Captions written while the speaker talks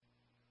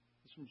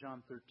It's from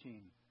John 13.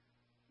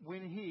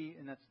 When he,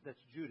 and that's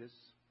Judas,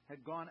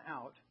 had gone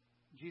out,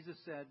 Jesus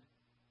said,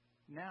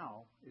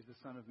 "Now is the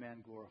Son of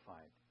Man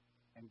glorified,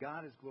 and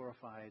God is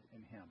glorified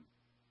in him.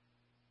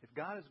 If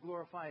God is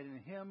glorified in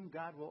him,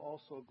 God will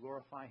also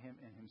glorify him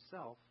in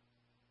himself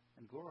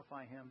and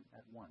glorify him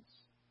at once.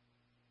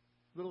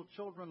 Little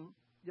children,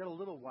 yet a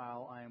little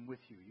while I am with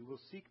you. You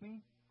will seek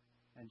me,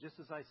 and just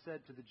as I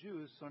said to the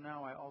Jews, so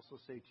now I also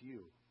say to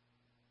you,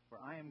 where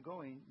I am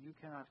going, you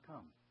cannot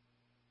come.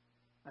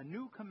 A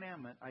new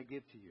commandment I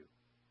give to you,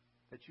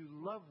 that you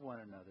love one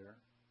another.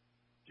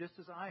 Just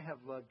as I have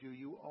loved you,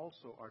 you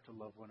also are to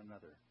love one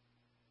another.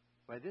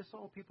 By this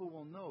all people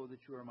will know that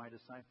you are my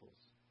disciples,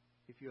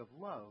 if you have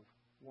love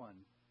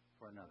one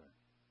for another."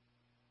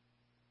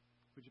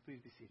 Would you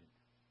please be seated?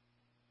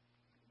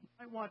 You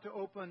might want to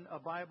open a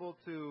Bible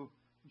to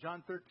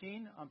John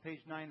 13 on page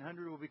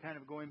 900. We'll be kind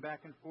of going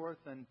back and forth,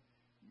 and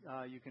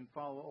you can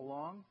follow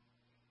along.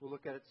 We'll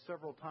look at it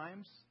several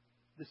times.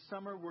 This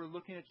summer we're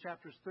looking at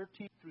chapters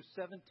 13 through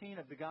 17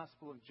 of the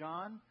Gospel of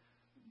John.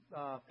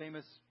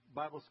 Famous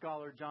Bible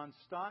scholar John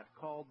Stott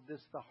called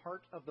this the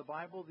heart of the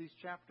Bible, these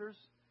chapters.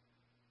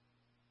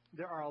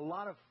 There are a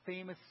lot of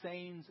famous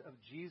sayings of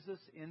Jesus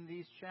in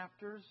these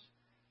chapters,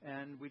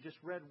 and we just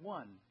read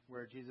one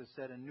where Jesus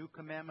said, "A new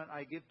commandment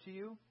I give to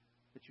you,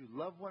 that you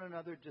love one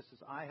another just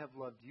as I have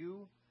loved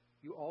you.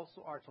 You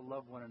also are to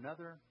love one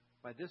another.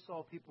 By this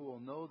all people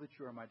will know that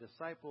you are my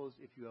disciples,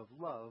 if you have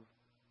love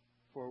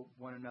for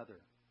one another."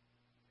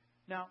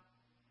 Now,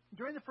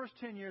 during the first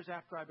 10 years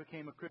after I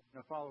became a Christian,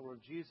 a follower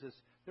of Jesus,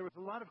 there was a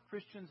lot of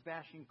Christians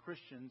bashing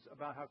Christians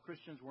about how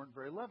Christians weren't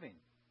very loving.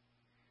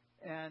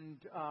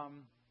 And,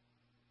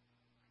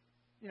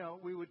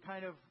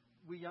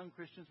 we young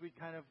Christians, we'd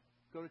kind of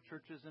go to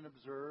churches and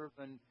observe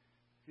and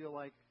feel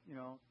like,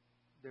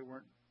 they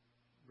weren't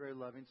very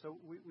loving. So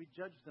we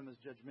judged them as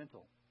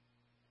judgmental.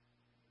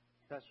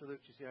 Pastor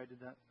Luke, you see how I did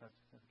that?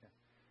 That's okay.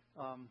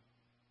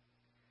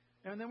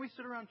 And then we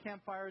stood around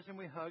campfires and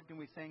we hugged and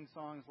we sang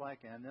songs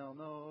like, "And they'll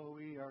know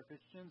we are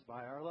Christians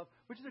by our love,"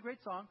 which is a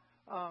great song,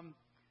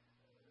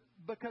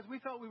 because we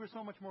felt we were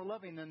so much more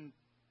loving than,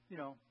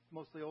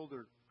 mostly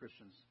older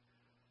Christians.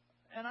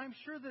 And I'm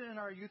sure that in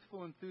our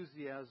youthful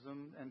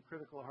enthusiasm and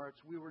critical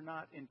hearts, we were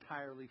not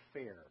entirely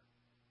fair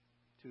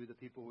to the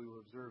people we were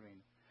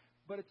observing.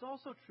 But it's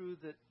also true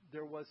that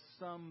there was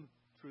some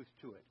truth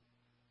to it,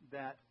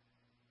 that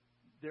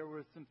there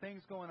were some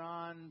things going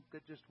on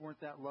that just weren't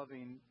that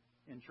loving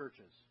in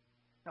churches.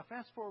 Now,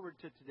 fast forward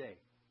to today.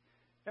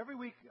 Every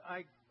week,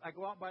 I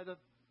go out by the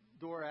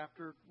door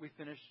after we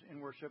finish in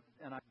worship,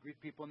 and I greet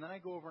people, and then I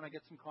go over and I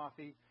get some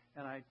coffee,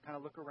 and I kind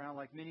of look around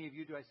like many of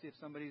you do. I see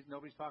if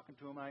nobody's talking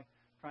to them, I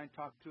try and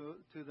talk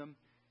to them.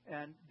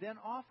 And then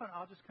often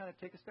I'll just kind of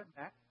take a step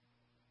back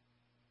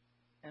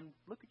and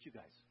look at you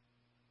guys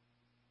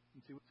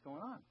and see what's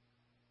going on.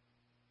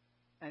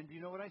 And do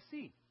you know what I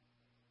see?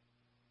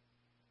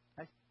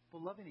 I see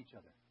people loving each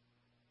other.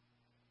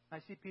 I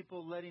see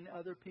people letting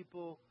other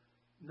people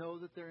know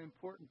that they're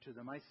important to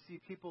them. I see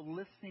people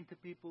listening to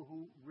people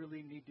who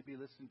really need to be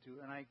listened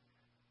to. And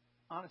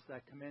honestly,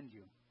 I commend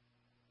you.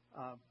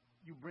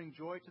 You bring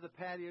joy to the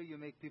patio. You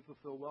make people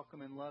feel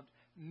welcome and loved.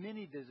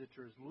 Many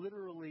visitors,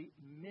 literally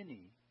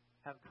many,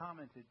 have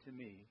commented to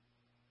me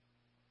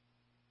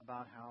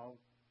about how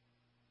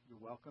you're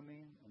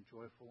welcoming and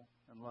joyful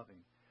and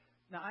loving.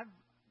 Now,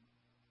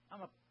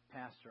 I'm a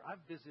pastor. I've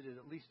visited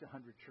at least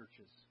 100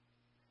 churches.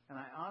 And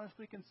I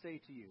honestly can say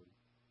to you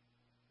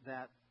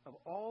that of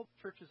all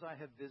churches I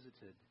have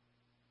visited,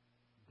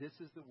 this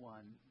is the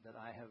one that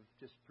I have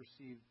just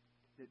perceived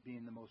it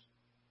being the most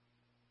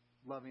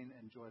loving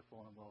and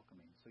joyful and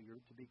welcoming. So you're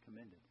to be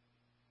commended.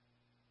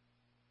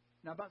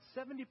 Now, about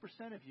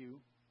 70% of you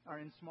are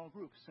in small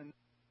groups. And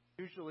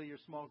usually your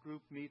small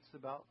group meets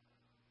about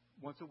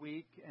once a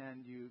week,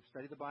 and you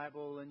study the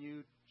Bible, and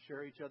you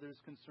share each other's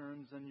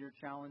concerns and your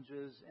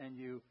challenges, and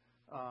you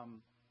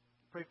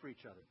pray for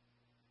each other.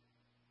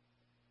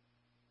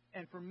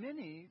 And for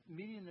many,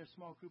 meeting in their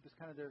small group is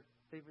kind of their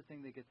favorite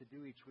thing they get to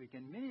do each week.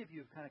 And many of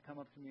you have kind of come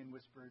up to me and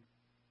whispered,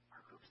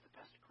 "Our group's the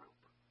best group."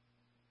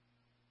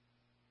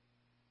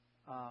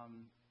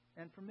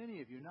 And for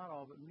many of you, not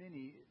all, but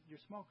many, your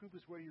small group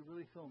is where you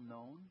really feel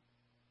known,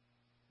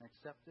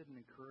 accepted, and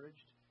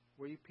encouraged,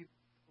 where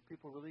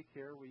people really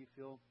care, where you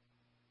feel.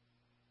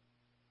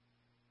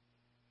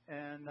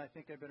 And I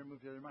think I better move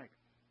to the other mic.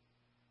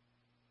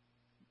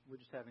 We're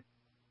just having.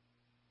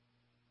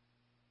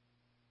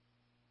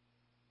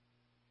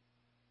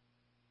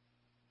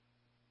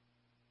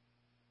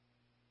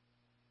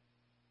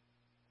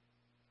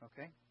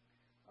 Okay.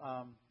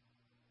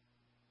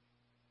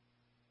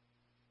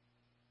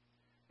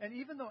 And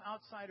even though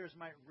outsiders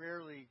might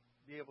rarely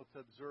be able to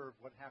observe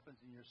what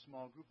happens in your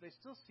small group, they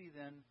still see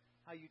then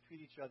how you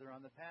treat each other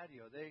on the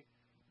patio.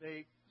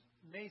 They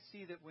may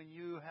see that when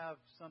you have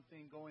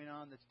something going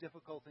on that's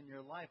difficult in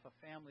your life, a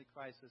family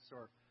crisis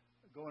or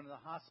going to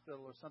the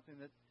hospital or something,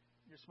 that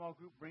your small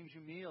group brings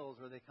you meals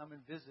or they come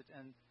and visit,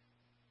 and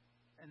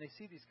they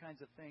see these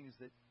kinds of things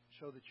that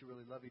show that you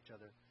really love each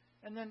other.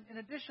 And then, in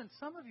addition,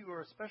 some of you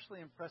are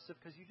especially impressive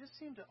because you just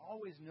seem to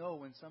always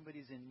know when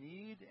somebody's in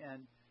need,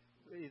 and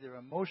either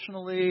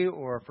emotionally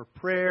or for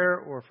prayer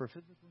or for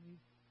physical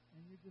needs,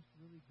 and you're just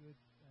really good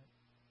at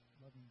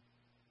loving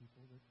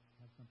people that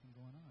have something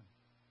going on.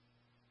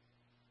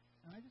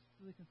 And I just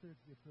really consider it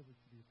to be a privilege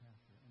to be a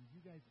pastor. And you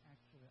guys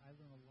actually, I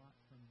learn a lot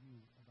from you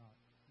about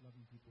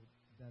loving people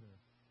better.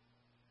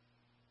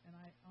 And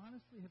I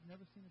honestly have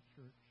never seen a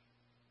church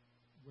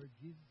where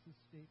Jesus'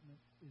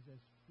 statement is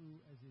as true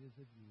as it is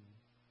of you.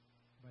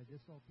 By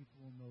this all people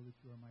will know that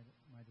you are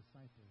my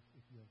disciples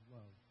if you have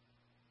love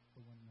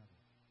for one another.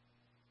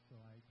 So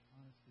I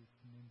honestly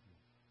commend you.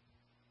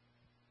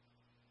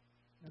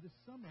 Now this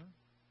summer,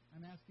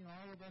 I'm asking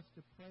all of us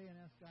to pray and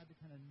ask God to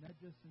kind of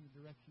nudge us in the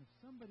direction of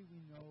somebody we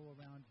know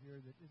around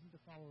here that isn't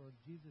a follower of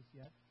Jesus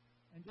yet,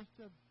 and just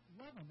to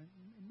love them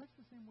in much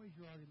the same ways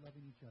you're already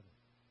loving each other.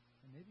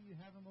 And maybe you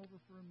have them over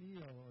for a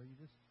meal, or you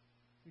just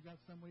figure out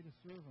some way to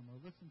serve them, or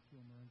listen to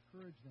them, or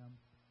encourage them,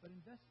 but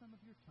invest some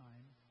of your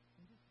time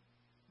in just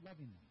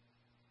loving them.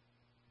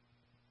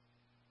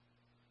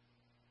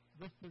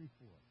 Verse 34,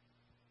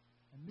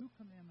 a new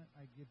commandment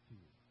I give to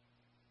you,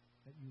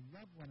 that you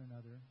love one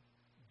another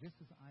just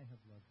as I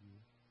have loved you.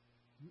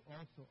 You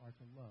also are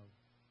to love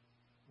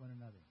one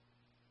another.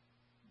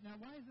 Now,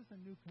 why is this a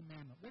new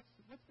commandment?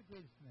 What's the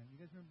greatest commandment?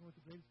 You guys remember what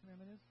the greatest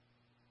commandment is?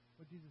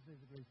 What Jesus says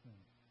is the greatest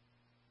commandment.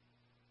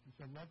 You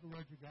shall love the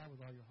Lord your God with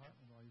all your heart,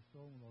 with all your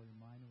soul, with all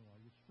your mind, and with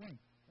all your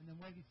strength. And then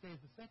what did he say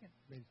is the second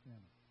greatest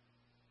commandment?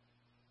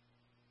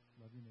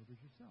 Love your neighbors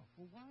yourself.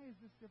 Well, why is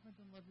this different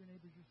than love your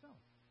neighbors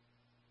yourself?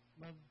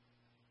 Love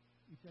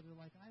each other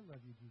like I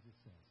love you, Jesus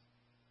says.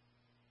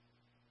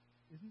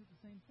 Isn't it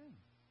the same thing?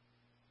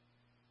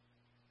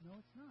 No,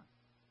 it's not.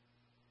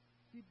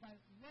 See, by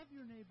love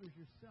your neighbors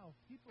yourself,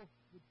 people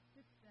would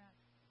fit that,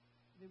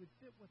 they would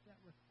fit what that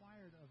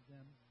required of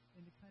them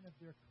into kind of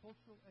their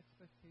cultural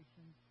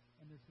expectations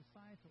and their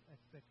societal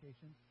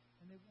expectations,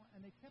 and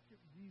they kept it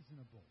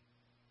reasonable.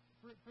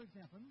 For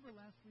example, remember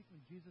last week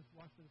when Jesus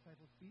washed the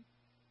disciples' feet?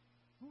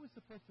 Who was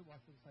supposed to wash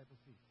the disciples'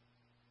 feet?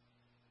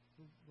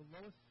 The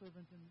lowest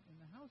servant in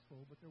the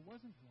household, but there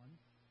wasn't one,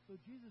 so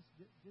Jesus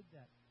did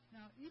that.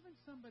 Now, even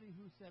somebody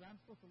who said,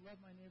 I'm supposed to love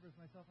my neighbors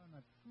myself, I'm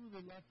not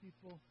truly love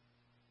people,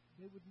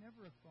 they would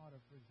never have thought of,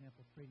 for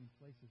example, trading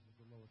places with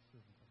the lowest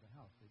servant of the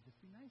house. They'd just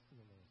be nice to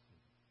the lowest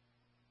servant.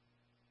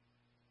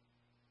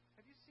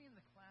 Have you seen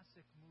the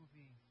classic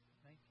movie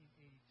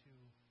 1982,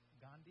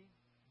 Gandhi?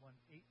 Won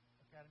 8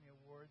 Academy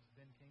Awards.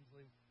 Ben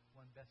Kingsley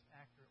won Best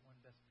Actor, won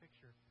Best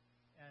Picture.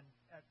 And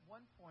at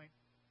one point,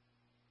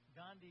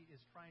 Gandhi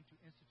is trying to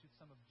institute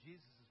some of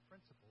Jesus'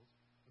 principles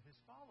with his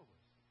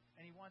followers.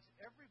 And he wants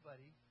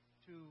everybody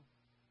to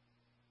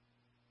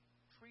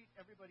treat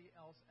everybody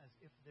else as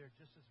if they're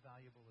just as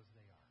valuable as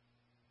they are.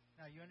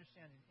 Now, you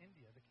understand in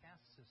India, the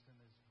caste system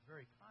is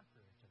very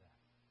contrary to that.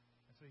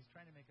 And so he's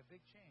trying to make a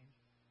big change.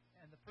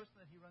 And the person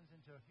that he runs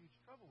into huge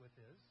trouble with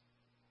is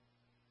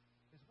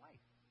his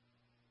wife.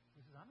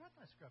 He says, I'm not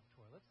going to scrub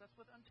toilets. That's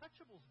what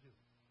untouchables do.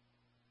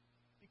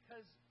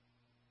 Because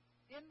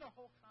in the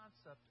whole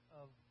concept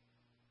of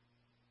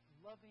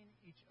loving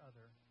each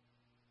other,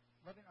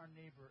 loving our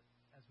neighbor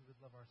as we would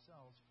love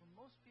ourselves, for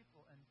most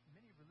people and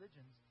many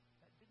religions,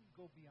 that didn't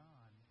go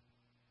beyond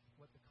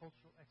what the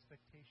cultural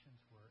expectations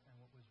were and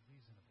what was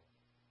reasonable.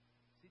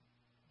 See,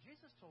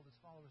 Jesus told his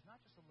followers not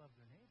just to love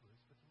their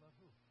neighbors, but to love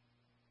who?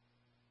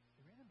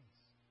 Their enemies.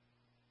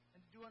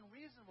 And to do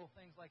unreasonable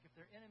things like if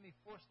their enemy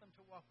forced them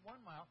to walk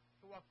 1 mile,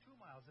 to walk 2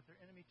 miles. If their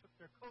enemy took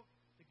their coat,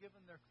 to give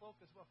them their cloak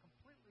as well.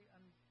 Completely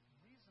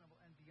unreasonable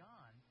and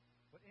beyond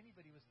what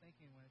anybody was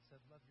thinking when it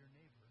said, love your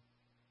neighbor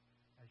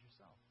as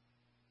yourself.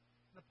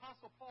 The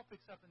Apostle Paul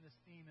picks up in this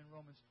theme in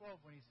Romans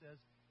 12 when he says,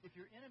 if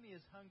your enemy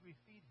is hungry,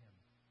 feed him.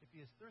 If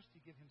he is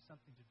thirsty, give him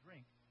something to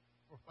drink.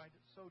 For by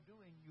so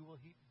doing, you will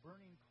heap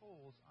burning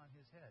coals on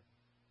his head.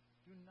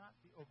 Do not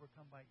be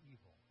overcome by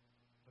evil,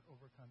 but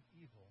overcome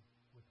evil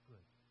with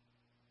good.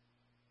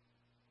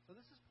 So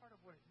this is part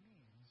of what it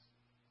means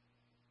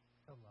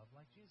to love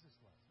like Jesus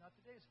loves. Now,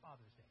 today is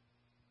Father's Day.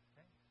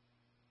 Okay?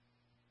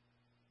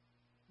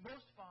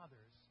 Most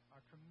fathers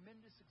are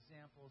tremendous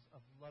examples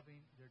of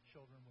loving their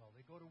children well.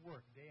 They go to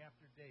work day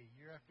after day,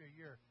 year after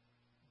year,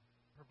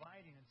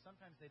 providing, and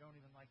sometimes they don't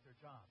even like their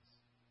jobs.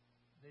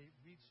 They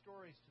read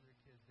stories to their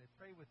kids. They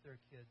pray with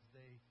their kids.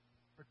 They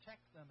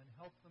protect them and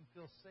help them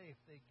feel safe.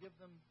 They give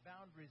them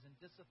boundaries and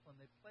discipline.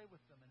 They play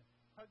with them and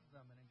hug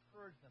them and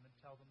encourage them and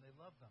tell them they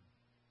love them.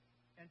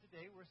 And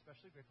today we're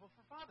especially grateful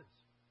for fathers.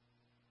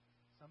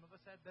 Some of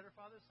us had better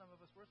fathers, some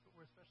of us worse, but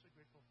we're especially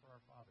grateful for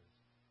our fathers.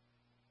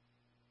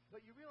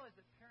 But you realize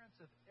that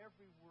parents of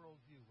every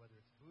worldview, whether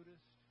it's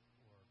Buddhist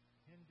or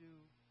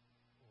Hindu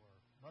or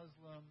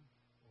Muslim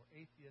or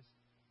atheist,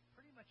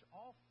 pretty much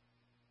all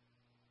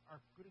are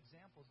good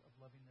examples of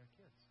loving their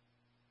kids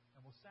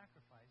and will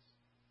sacrifice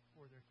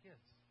for their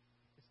kids.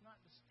 It's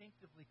not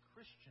distinctively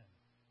Christian.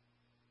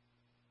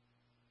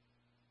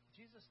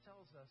 Jesus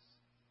tells us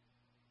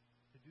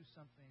to do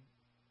something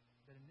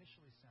that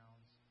initially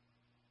sounds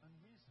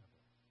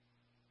unreasonable,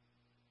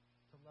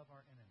 to love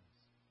our enemies.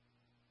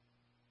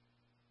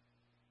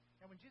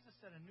 And when Jesus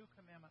said, "A new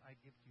commandment I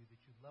give to you,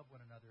 that you love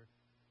one another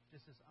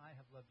just as I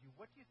have loved you,"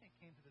 what do you think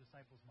came to the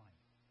disciples' mind?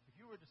 If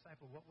you were a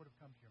disciple, what would have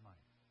come to your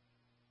mind?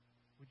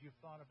 Would you have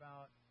thought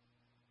about,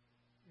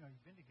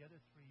 you've been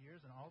together 3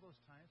 years, and all those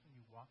times when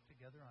you walked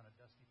together on a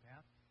dusty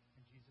path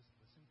and Jesus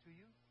listened to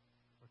you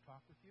or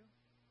talked with you?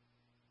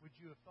 Would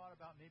you have thought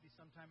about maybe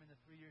sometime in the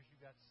 3 years you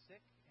got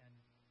sick and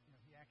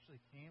he actually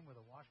came with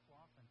a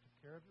washcloth and took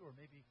care of you, or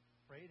maybe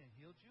prayed and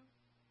healed you?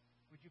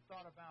 Would you have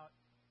thought about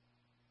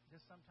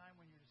just sometime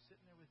when you're just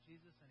sitting there with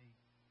Jesus and he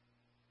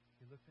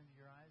looked into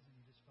your eyes and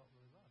you just felt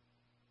really loved?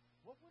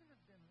 What would it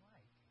have been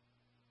like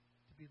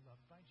to be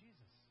loved by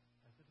Jesus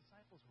as the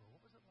disciples were?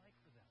 What was it like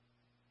for them?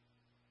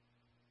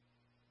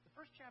 The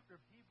first chapter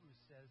of Hebrews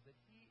says that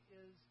he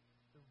is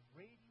the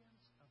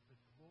radiance of the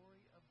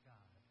glory of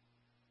God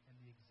and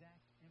the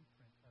exact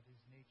imprint of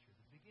his nature.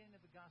 The beginning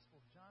of the Gospel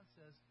of John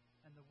says,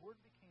 "And the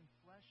Word became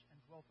flesh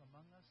and dwelt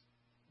among us,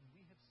 and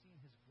we have seen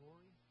his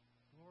glory,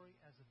 glory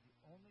as of the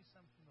only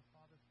Son from the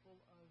Father,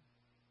 full of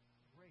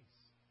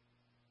grace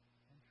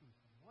and truth."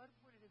 What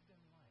would it have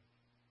been like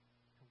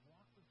to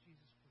walk with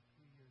Jesus for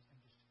 3 years and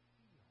just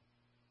feel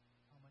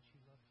how much he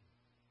loved you?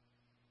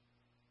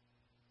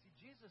 See,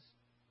 Jesus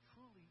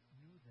truly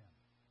knew them.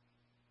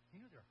 He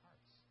knew their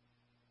hearts.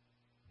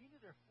 He knew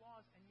their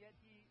flaws, and yet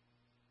he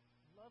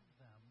loved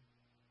them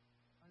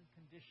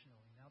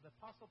unconditionally. Now, the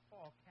Apostle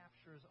Paul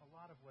captures a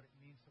lot of what it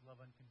means to love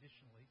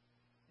unconditionally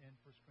in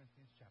 1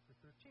 Corinthians chapter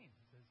 13.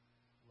 He says,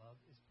 "Love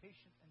is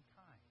patient and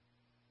kind.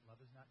 Love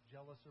is not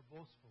jealous or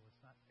boastful.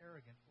 It's not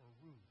arrogant or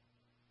rude.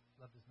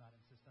 Love does not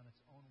insist on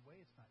its own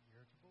way. It's not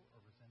irritable or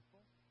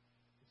resentful.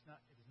 It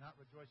does not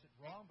rejoice at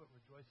wrong, but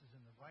rejoices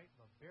in the right.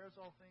 Love bears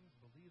all things,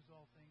 believes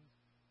all things,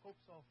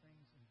 hopes all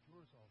things,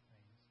 endures all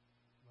things.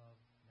 Love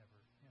never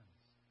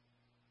ends."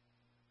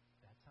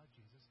 That's how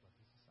Jesus loved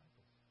his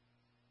disciples.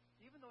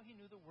 Even though he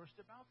knew the worst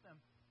about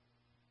them.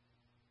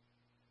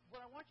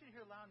 What I want you to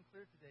hear loud and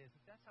clear today is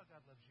that that's how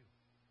God loves you.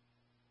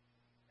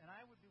 And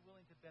I would be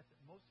willing to bet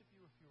that most of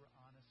you, if you were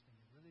honest and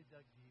you really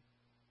dug deep,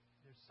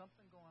 there's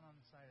something going on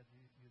inside of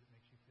you that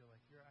makes you feel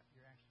like you're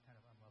actually kind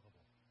of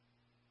unlovable.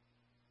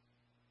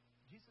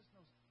 Jesus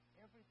knows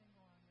everything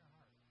going on in your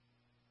heart.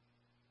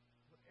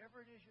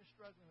 Whatever it is you're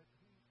struggling with,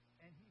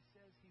 he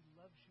says he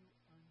loves you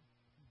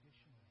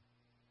unconditionally.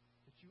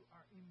 That you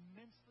are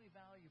immensely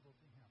valuable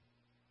to him,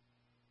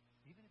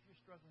 even if you're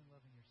struggling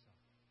loving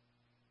yourself.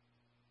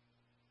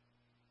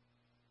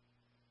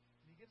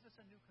 And he gives us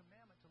a new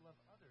commandment to love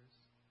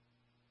others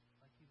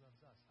like he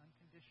loves us,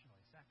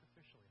 unconditionally,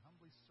 sacrificially,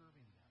 humbly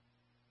serving them.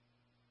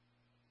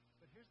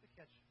 But here's the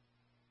catch.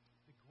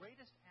 The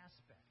greatest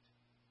aspect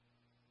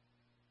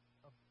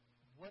of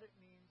what it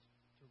means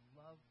to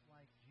love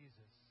like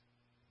Jesus,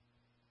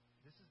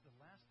 this is the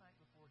last night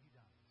before he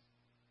dies,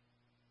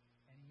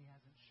 and he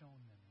hasn't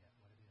shown them yet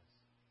what it is.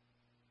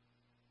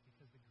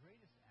 Because the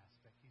greatest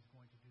aspect he's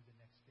going to do the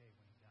next day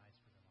when he dies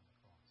for them on the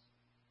cross.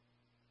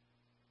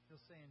 He'll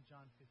say in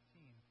John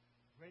 15,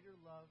 "Greater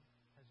love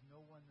has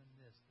no one than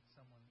this, that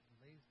someone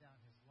lays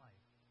down his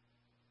life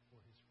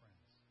for his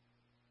friends."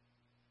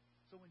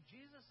 So when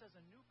Jesus says,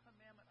 "A new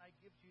commandment I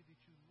give to you,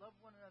 that you love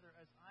one another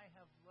as I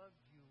have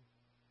loved you,"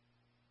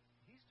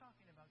 he's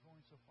talking about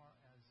going so far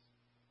as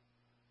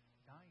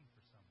dying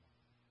for someone.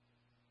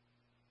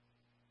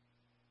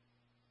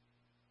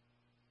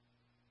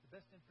 The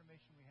best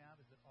information we have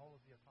is that all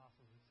of the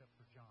apostles, except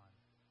for John,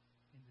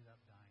 ended up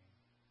dying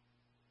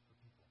for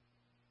people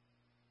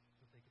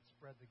so that they could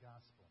spread the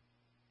gospel.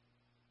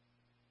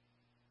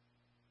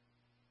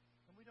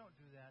 And we don't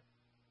do that.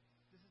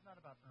 This is not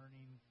about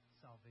earning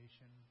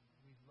salvation.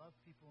 We love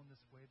people in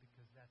this way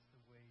because that's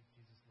the way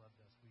Jesus loved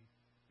us.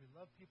 We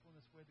love people in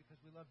this way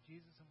because we love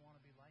Jesus and want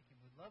to be like him.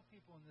 We love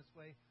people in this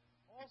way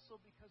also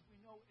because we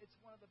know it's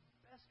one of the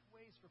best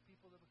ways for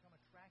people to become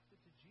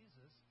attracted to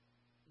Jesus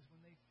is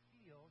when they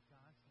feel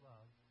God's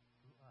love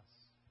through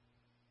us.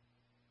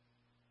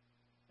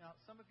 Now,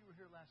 some of you were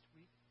here last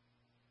week,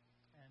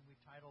 and we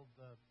titled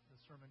the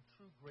sermon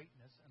True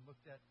Greatness and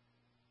looked at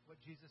what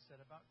Jesus said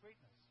about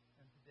greatness.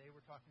 And today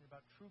we're talking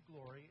about true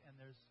glory, and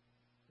there's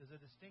a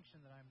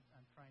distinction that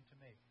I'm trying to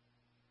make.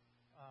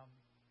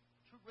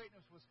 True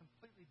greatness was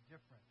completely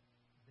different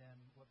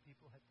than what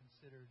people had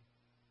considered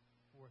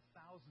for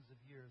thousands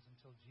of years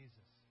until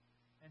Jesus.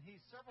 And he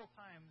several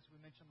times, we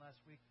mentioned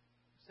last week,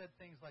 said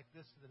things like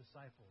this to the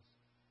disciples.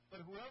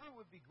 "But whoever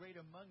would be great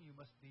among you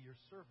must be your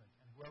servant,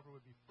 and whoever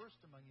would be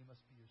first among you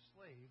must be your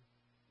slave,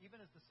 even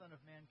as the Son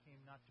of Man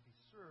came not to be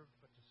served,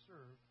 but to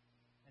serve,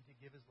 and to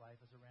give his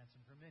life as a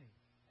ransom for many."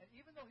 And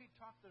even though he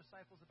talked to the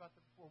disciples about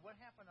that before, what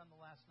happened on the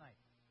last night?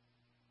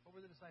 What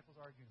were the disciples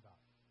arguing about?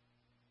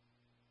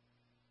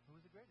 Who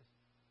was the greatest?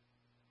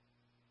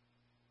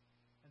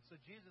 And so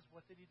Jesus,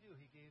 what did he do?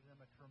 He gave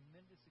them a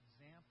tremendous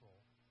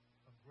example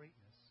of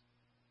greatness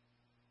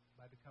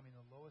by becoming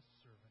the lowest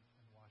servant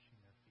and washing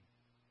their feet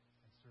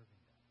and serving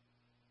them.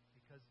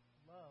 Because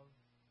love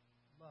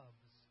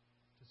loves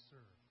to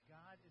serve.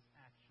 God is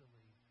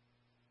actually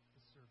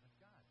the servant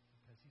God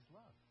because he's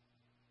love.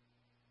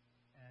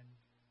 And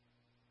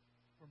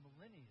for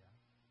millennia,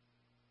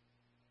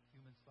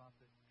 humans humans thought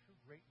that true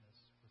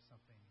greatness was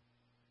something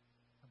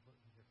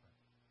completely different.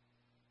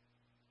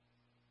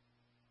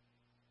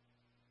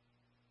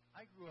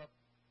 I grew up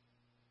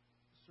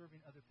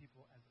serving other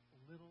people as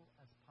little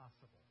as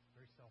possible,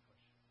 very selfish.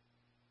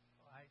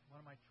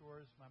 One of my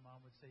chores, my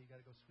mom would say, you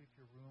got to go sweep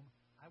your room.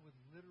 I would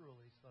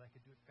literally, so that I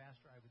could do it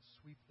faster, I would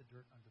sweep the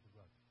dirt under the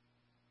rug.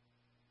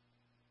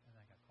 And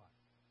I got caught.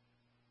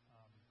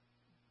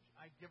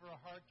 I'd give her a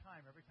hard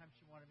time every time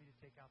she wanted me to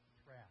take out the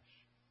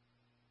trash.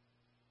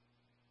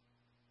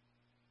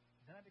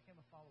 Then I became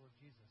a follower of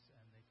Jesus,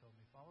 and they told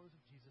me, followers of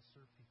Jesus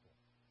serve people.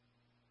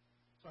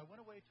 So I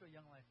went away to a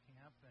Young Life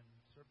camp and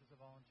served as a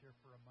volunteer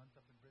for a month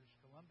up in British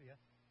Columbia,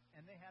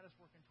 and they had us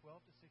working 12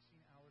 to 16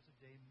 hours a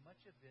day,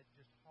 much of it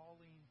just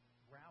hauling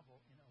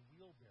gravel in a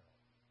wheelbarrow.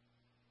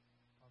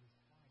 All these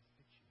flies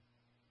bit you.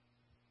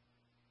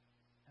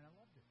 And I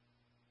loved it.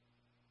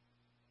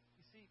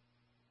 You see,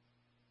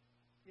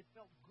 it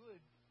felt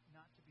good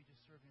not to be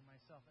just serving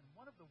myself. And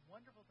one of the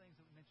wonderful things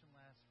that we mentioned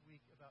last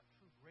week about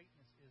true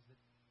greatness is that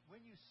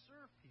when you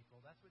serve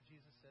people, that's what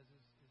Jesus says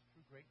is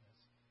true greatness.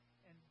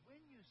 And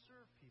when you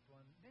serve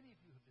people, and many of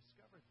you have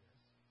discovered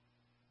this,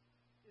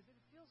 is that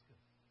it feels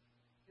good.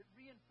 It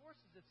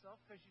reinforces itself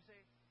because you say,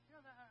 you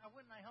know, I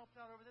went and I helped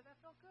out over there. That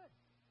felt good.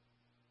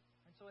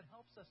 And so it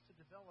helps us to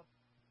develop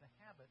the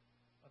habit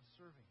of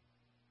serving.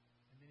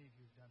 And many of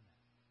you have done that.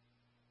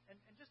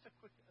 And just a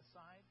quick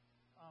aside,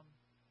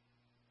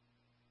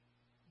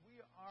 we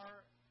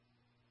are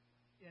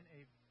in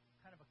a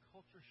kind of a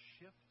culture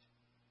shift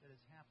that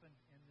has happened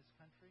in this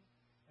country.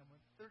 And when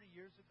 30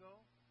 years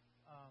ago,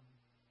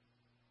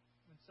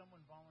 when someone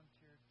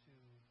volunteered to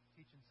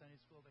teach in Sunday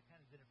school, they kind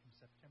of did it from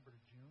September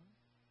to June.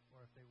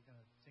 Or if they were going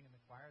to sing in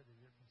the choir, they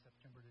did it from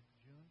September to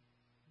June.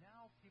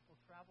 Now people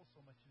travel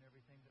so much and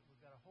everything that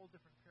we've got a whole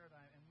different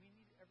paradigm, and we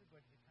need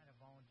everybody to kind of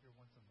volunteer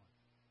once a month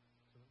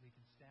so that we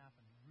can staff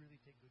and really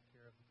take good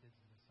care of the kids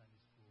in the Sunday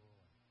school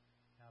and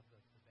have the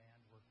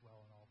band work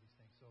well and all these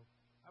things. So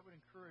I would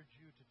encourage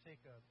you to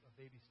take a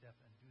baby step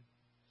and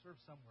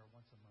serve somewhere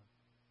once a month.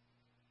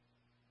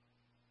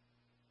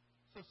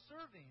 So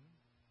serving,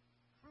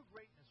 true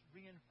greatness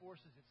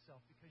reinforces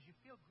itself because you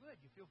feel good,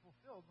 you feel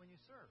fulfilled when you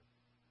serve.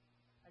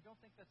 I don't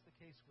think that's the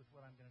case with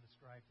what I'm going to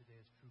describe today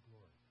as true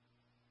glory,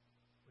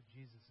 what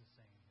Jesus is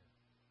saying here.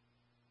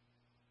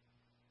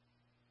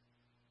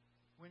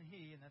 When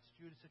he, and that's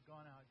Judas, had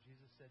gone out,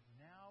 Jesus said,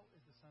 now is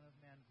the Son of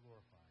Man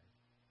glorified,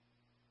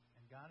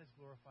 and God is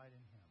glorified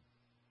in him.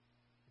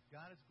 If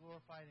God is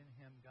glorified in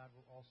him, God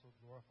will also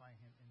glorify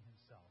him in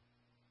himself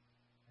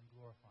and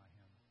glorify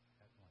him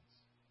at once.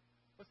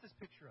 What's this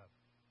picture of?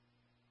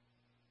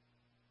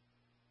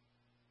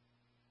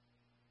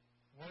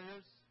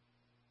 Warriors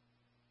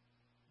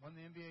won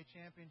the NBA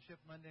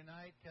championship Monday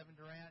night. Kevin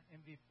Durant,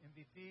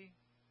 MVP.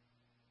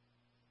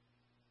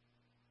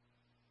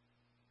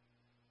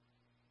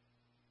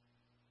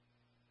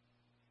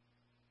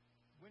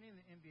 Winning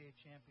the NBA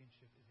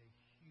championship is a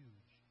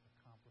huge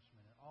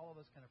accomplishment. And all of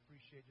us can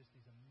appreciate just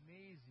these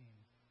amazing,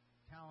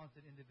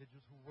 talented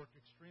individuals who worked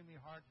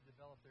extremely hard to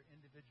develop their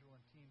individual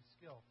and team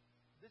skill.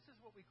 This is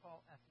what we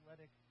call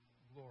athletic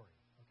glory,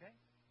 okay?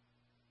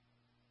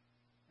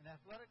 And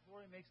athletic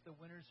glory makes the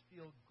winners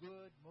feel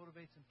good,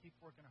 motivates them to keep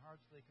working hard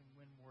so they can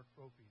win more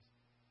trophies.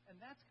 And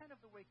that's kind of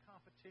the way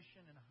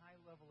competition and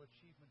high-level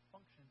achievement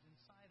functions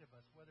inside of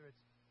us, whether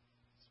it's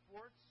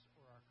sports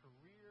or our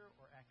career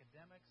or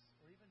academics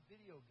or even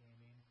video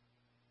gaming.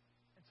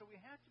 And so we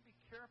have to be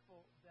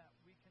careful that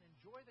we can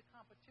enjoy the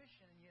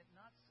competition and yet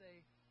not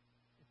say,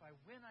 if I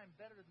win, I'm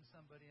better than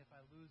somebody. If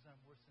I lose,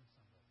 I'm worse than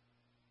somebody.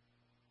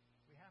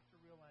 We have to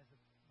realize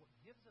that what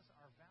gives us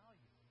our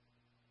value,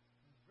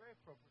 and it's very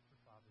appropriate for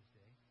Father's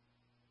Day,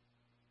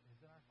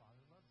 is that our Father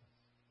loves us.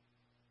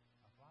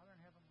 Our Father in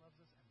heaven loves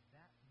us, and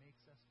that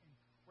makes us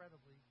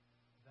incredibly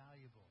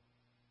valuable.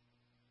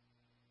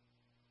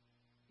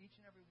 Each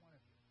and every one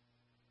of you,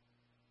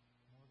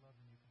 more love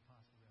than you can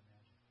possibly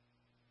imagine.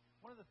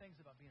 One of the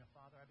things about being a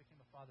father, I became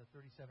a father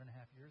 37 and a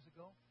half years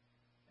ago,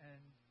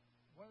 and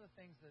one of the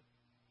things that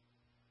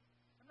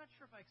I'm not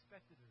sure if I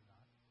expected it or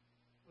not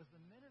was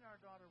the minute our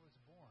daughter was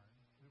born,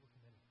 we were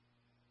committed.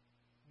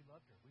 We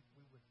loved her. We'd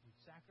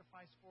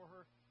sacrificed for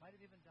her, might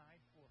have even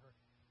died for her.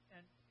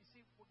 And you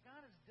see, what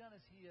God has done is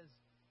he has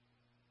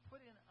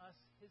put in us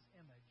his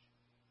image,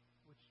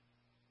 which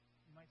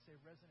you might say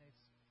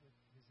resonates with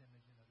his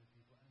image in other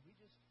people. And we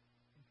just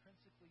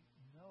intrinsically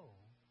know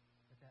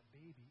that that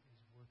baby is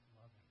worth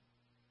loving.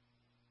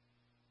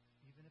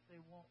 Even if they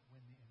won't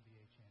win the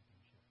NBA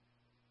championship.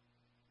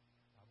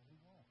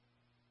 Probably won't.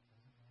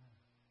 Doesn't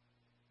matter.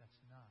 That's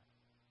not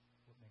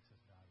what makes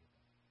us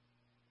valuable.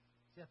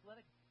 See,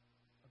 athletic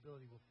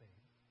ability will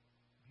fade.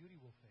 Beauty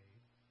will fade.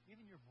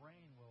 Even your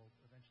brain will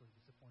eventually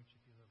disappoint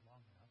you if you live long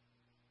enough.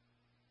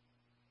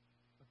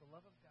 But the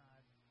love of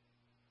God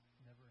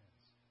never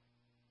ends.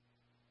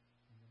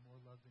 And you're more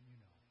loved than you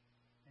know.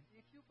 And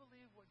if you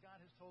believe what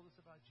God has told us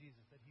about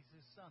Jesus, that he's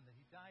his son, that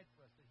he died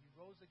for us, that he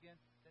rose again,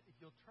 that if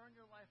you'll turn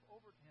your life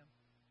over to him,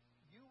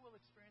 you will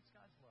experience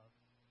God's love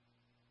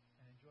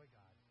and enjoy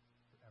God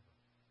forever.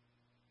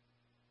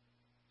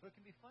 So it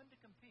can be fun to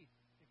compete.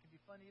 It can be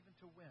fun even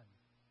to win.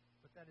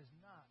 But that is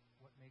not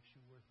what makes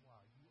you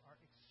worthwhile. You are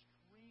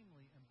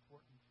extremely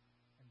important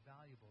and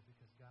valuable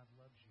because God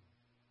loves you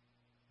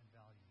and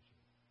values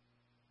you.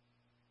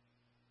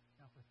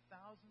 Now, for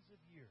thousands of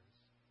years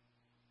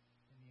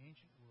in the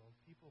ancient world,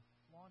 people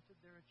flaunted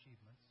their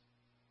achievements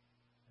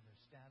and their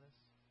status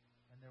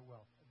and their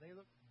wealth. They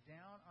looked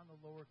down on the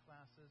lower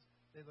classes.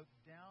 They looked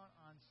down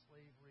on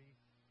slavery,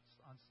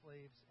 on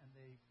slaves, and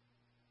they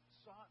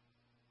sought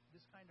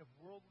this kind of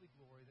worldly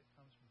glory that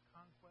comes from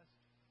conquest,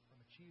 from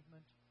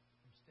achievement,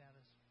 from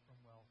status, from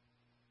wealth.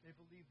 They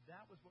believed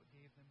that was what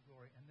gave them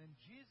glory. And then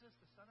Jesus,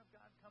 the Son of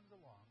God, comes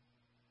along,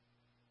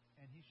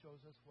 and he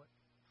shows us what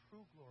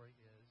true glory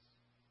is,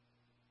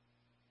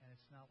 and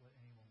it's not what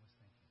anyone was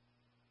thinking.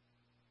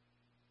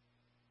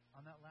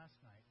 On that last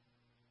night,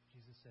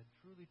 Jesus said,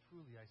 "Truly,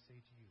 truly, I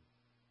say to you,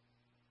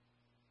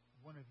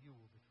 one of you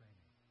will betray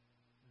me."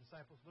 The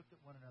disciples looked at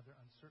one another,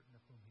 uncertain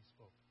of whom he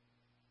spoke.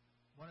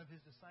 One of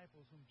his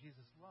disciples, whom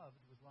Jesus loved,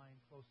 was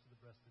lying close to the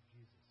breast of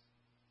Jesus.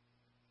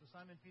 So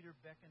Simon Peter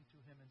beckoned to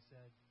him and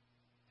said,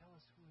 "Tell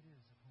us who it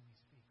is of whom he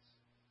speaks."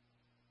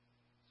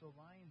 So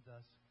lying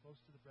thus, close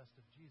to the breast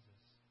of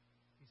Jesus,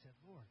 he said,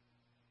 "Lord,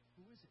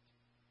 who is it?"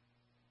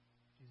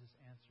 Jesus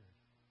answered,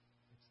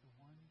 "It's the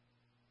one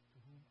to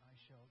whom I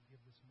shall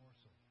give this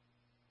morsel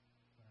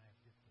when I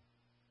have dipped it."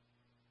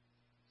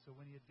 So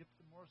when he had dipped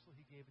the morsel,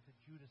 he gave it to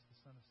Judas, the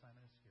son of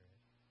Simon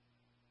Iscariot.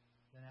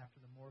 Then after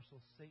the morsel,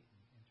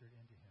 Satan entered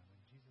into him.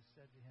 And Jesus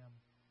said to him,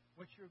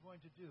 "What you're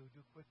going to do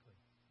quickly."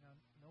 Now,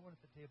 no one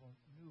at the table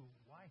knew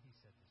why he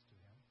said this to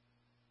him.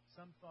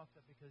 Some thought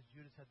that because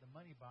Judas had the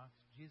money box,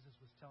 Jesus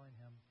was telling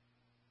him,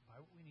 "Buy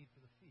what we need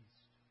for the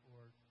feast,"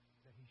 or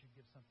that he should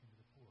give something to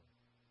the poor.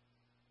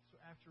 So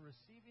after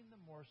receiving the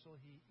morsel,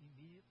 he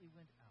immediately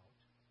went out,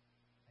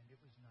 and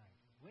it was night.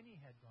 When he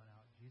had gone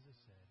out, Jesus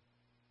said,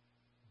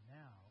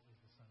 "Now is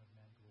the Son of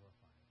Man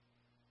glorified,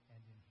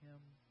 and in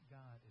him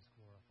God is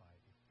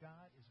glorified. If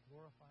God is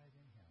glorified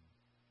in him,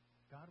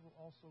 God will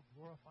also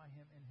glorify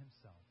him in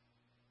himself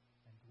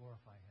and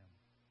glorify him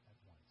at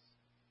once."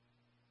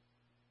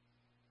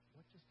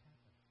 What just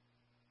happened?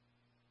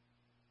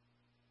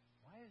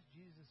 Why is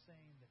Jesus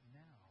saying that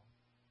now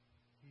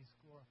he's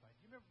glorified?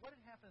 Do you remember what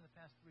had happened in the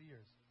past 3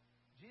 years?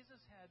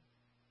 Jesus had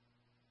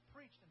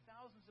preached, and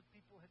thousands of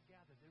people had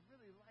gathered. They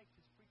really liked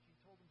his preaching,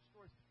 told them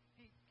stories.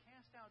 He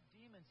cast out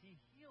demons. He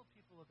healed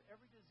people of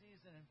every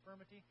disease and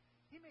infirmity.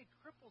 He made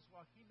cripples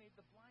walk. He made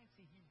the blind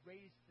see. He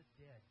raised the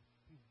dead.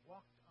 He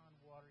walked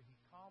on water. He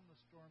calmed the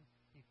storm.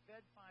 He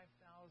fed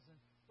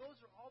 5,000.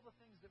 Those are all the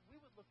things that we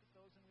would look at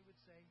those and we would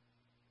say,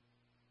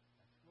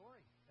 "That's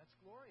glory. That's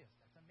glorious.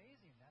 That's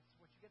amazing. That's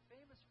what you get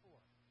famous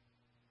for."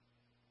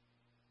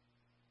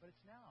 But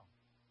it's now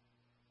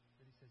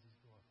that he says he's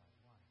glorified.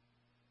 Why?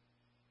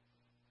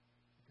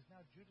 Because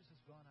now Judas has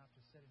gone out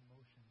to set in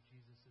motion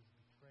Jesus'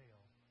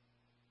 betrayal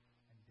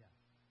and death.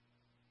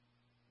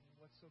 And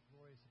what's so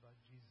glorious about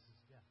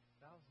Jesus' death?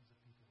 Thousands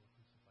of people were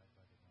crucified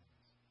by the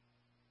Romans.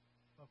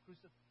 Well,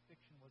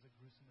 crucifixion was a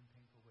gruesome and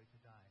painful way to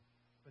die.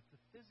 But the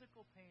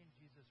physical pain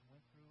Jesus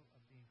went through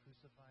of being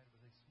crucified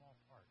was a small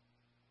part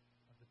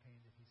of the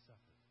pain that he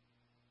suffered.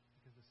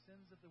 Because the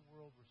sins of the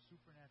world were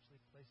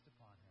supernaturally placed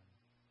upon him,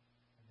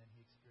 and then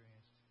he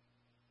experienced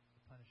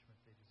the punishment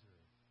they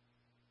deserved.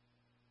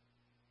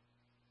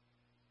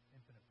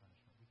 Infinite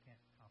punishment. We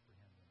can't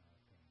comprehend the amount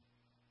of pain.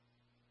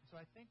 And so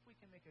I think we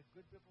can make a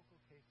good biblical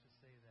case to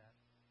say that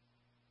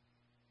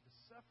the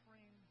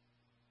suffering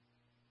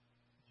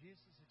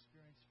Jesus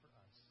experienced for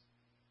us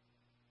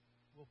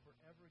will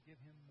forever give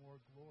him more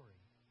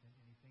glory than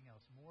anything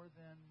else. More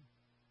than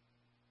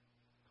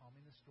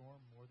calming the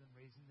storm, more than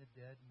raising the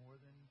dead, more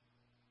than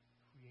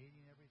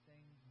creating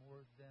everything,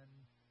 more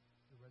than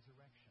the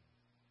resurrection.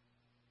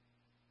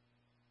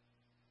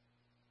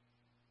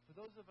 For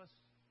those of us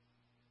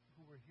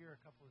who were here a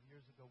couple of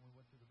years ago when we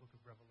went through the book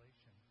of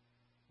Revelation,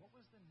 what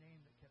was the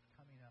name that kept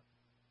coming up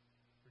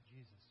for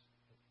Jesus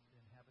that the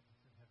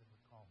inhabitants of heaven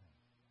would call him?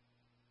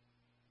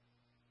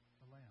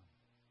 The Lamb,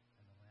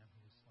 and the Lamb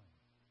who was slain.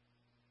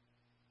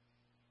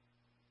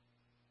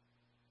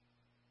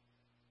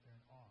 They're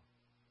in awe.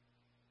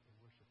 They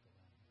worship the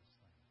Lamb who was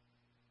slain.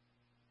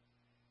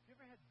 Have you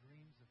ever had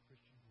dreams of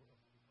what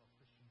we call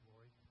Christian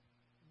glory?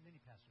 Many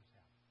pastors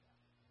have that.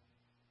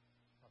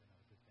 Probably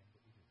not a good thing,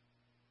 but we do.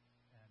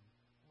 And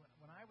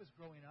when I was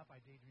growing up, I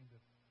daydreamed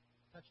of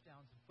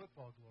touchdowns and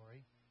football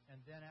glory.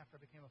 And then after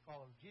I became a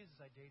follower of Jesus,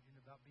 I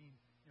daydreamed about being,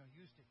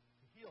 used to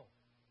heal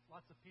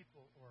lots of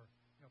people, or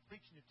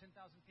preaching to 10,000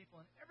 people,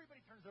 and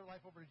everybody turns their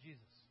life over to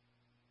Jesus.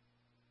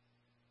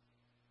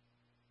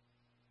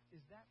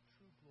 Is that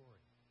true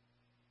glory?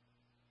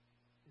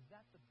 Is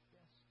that the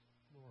best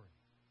glory?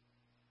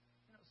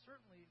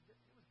 Certainly it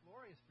was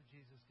glorious for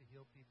Jesus to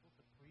heal people,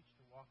 to preach,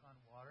 to walk on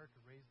water, to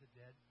raise the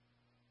dead.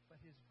 But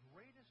his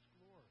greatest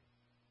glory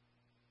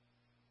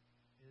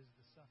is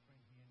the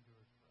suffering he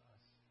endured for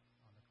us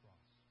on the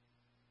cross.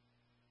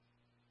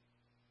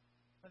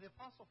 Now, the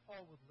Apostle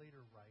Paul would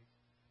later write,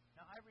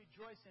 "Now I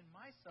rejoice in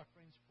my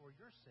sufferings for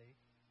your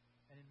sake,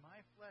 And in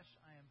my flesh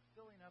I am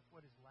filling up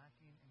what is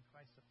lacking in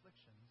Christ's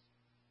afflictions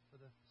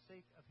for the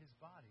sake of his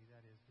body,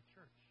 that is, the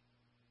church.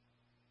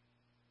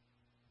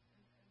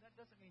 And that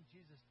doesn't mean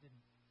Jesus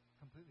didn't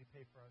completely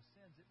pay for our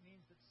sins. It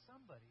means that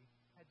somebody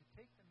had to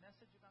take the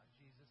message about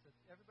Jesus, that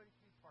everybody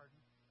could be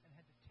pardoned, and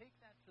had to take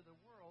that to the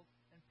world,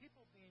 and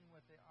people being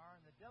what they are,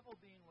 and the devil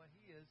being what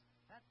he is,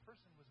 that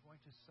person was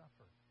going to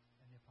suffer.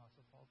 And the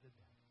Apostle Paul did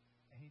that.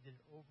 And he did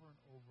it over and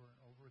over and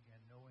over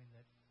again, knowing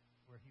that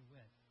where he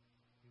went,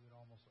 he would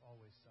almost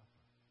always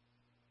suffer.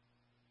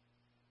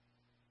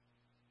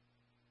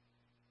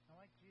 Now,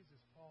 like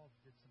Jesus, Paul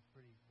did some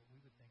pretty, what we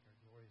would think are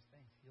glorious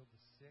things. Healed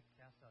the sick,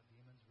 cast out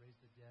demons,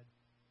 raised the dead.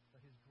 But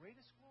his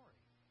greatest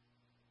glory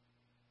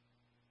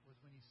was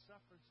when he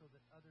suffered so that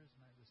others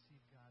might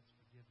receive God's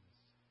forgiveness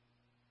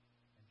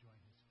and join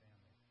his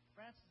family.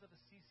 Francis of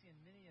Assisi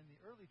and many in the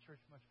early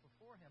church much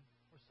before him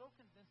were so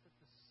convinced that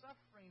the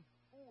suffering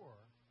for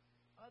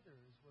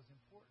others was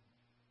important.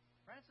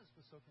 Francis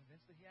was so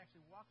convinced that he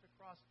actually walked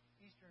across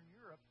Eastern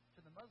Europe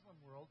to the Muslim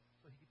world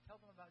so he could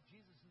tell them about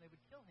Jesus and they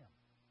would kill him.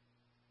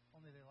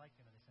 Only they liked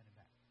him and they sent him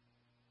back.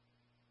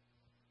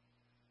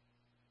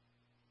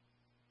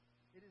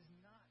 It is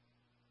not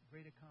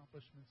great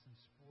accomplishments in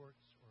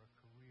sports or a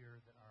career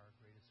that are our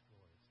greatest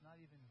glory. It's not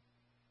even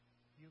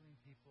healing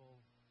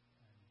people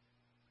and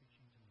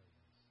preaching to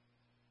millions.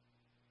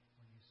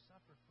 When you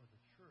suffer for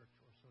the church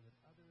or so that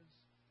others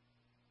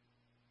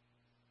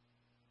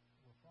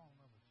will fall in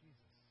love with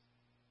Jesus,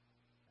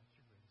 that's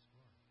your greatest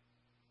glory.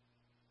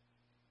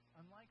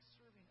 Unlike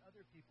serving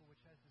other people,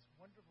 which has this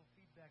wonderful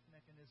feedback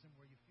mechanism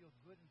where you feel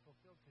good and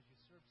fulfilled because you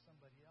serve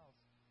somebody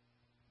else,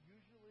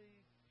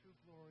 usually true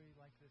glory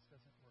like this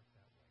doesn't work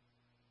that way.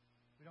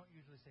 We don't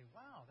usually say,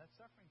 wow, that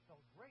suffering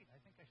felt great. I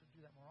think I should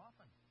do that more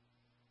often.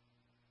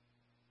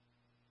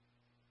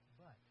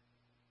 But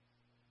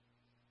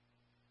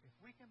if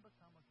we can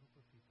become a group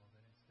of people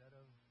that instead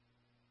of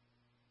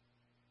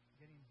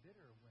getting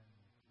bitter when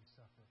we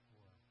suffer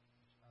for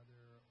each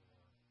other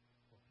or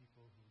for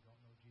people who don't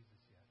know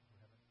Jesus yet,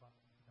 who haven't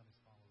become his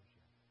followers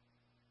yet,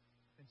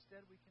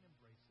 instead we can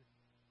embrace it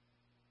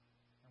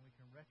and we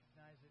can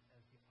recognize it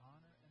as the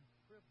honor and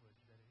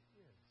privilege that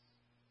it is,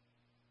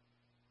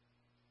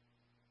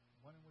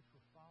 one in which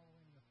we're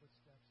following in the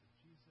footsteps of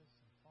Jesus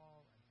and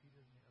Paul and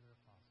Peter and the other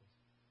apostles,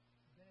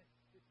 then it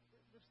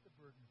lifts the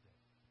burden a bit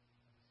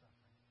of the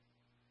suffering.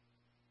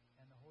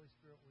 And the Holy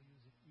Spirit will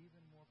use it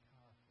even more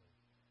powerfully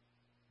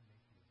to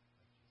make you like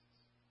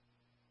Jesus.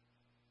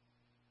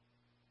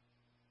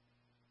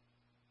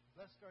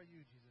 Blessed are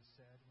you, Jesus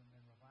said, when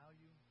men revile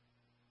you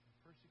and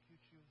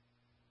persecute you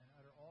and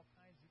utter all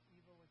kinds of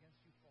evil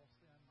against you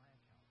falsely on my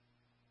account.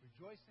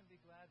 Rejoice and be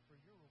glad, for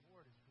your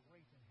reward is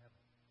great in heaven.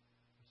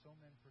 For so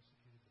men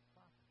persecuted the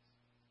prophets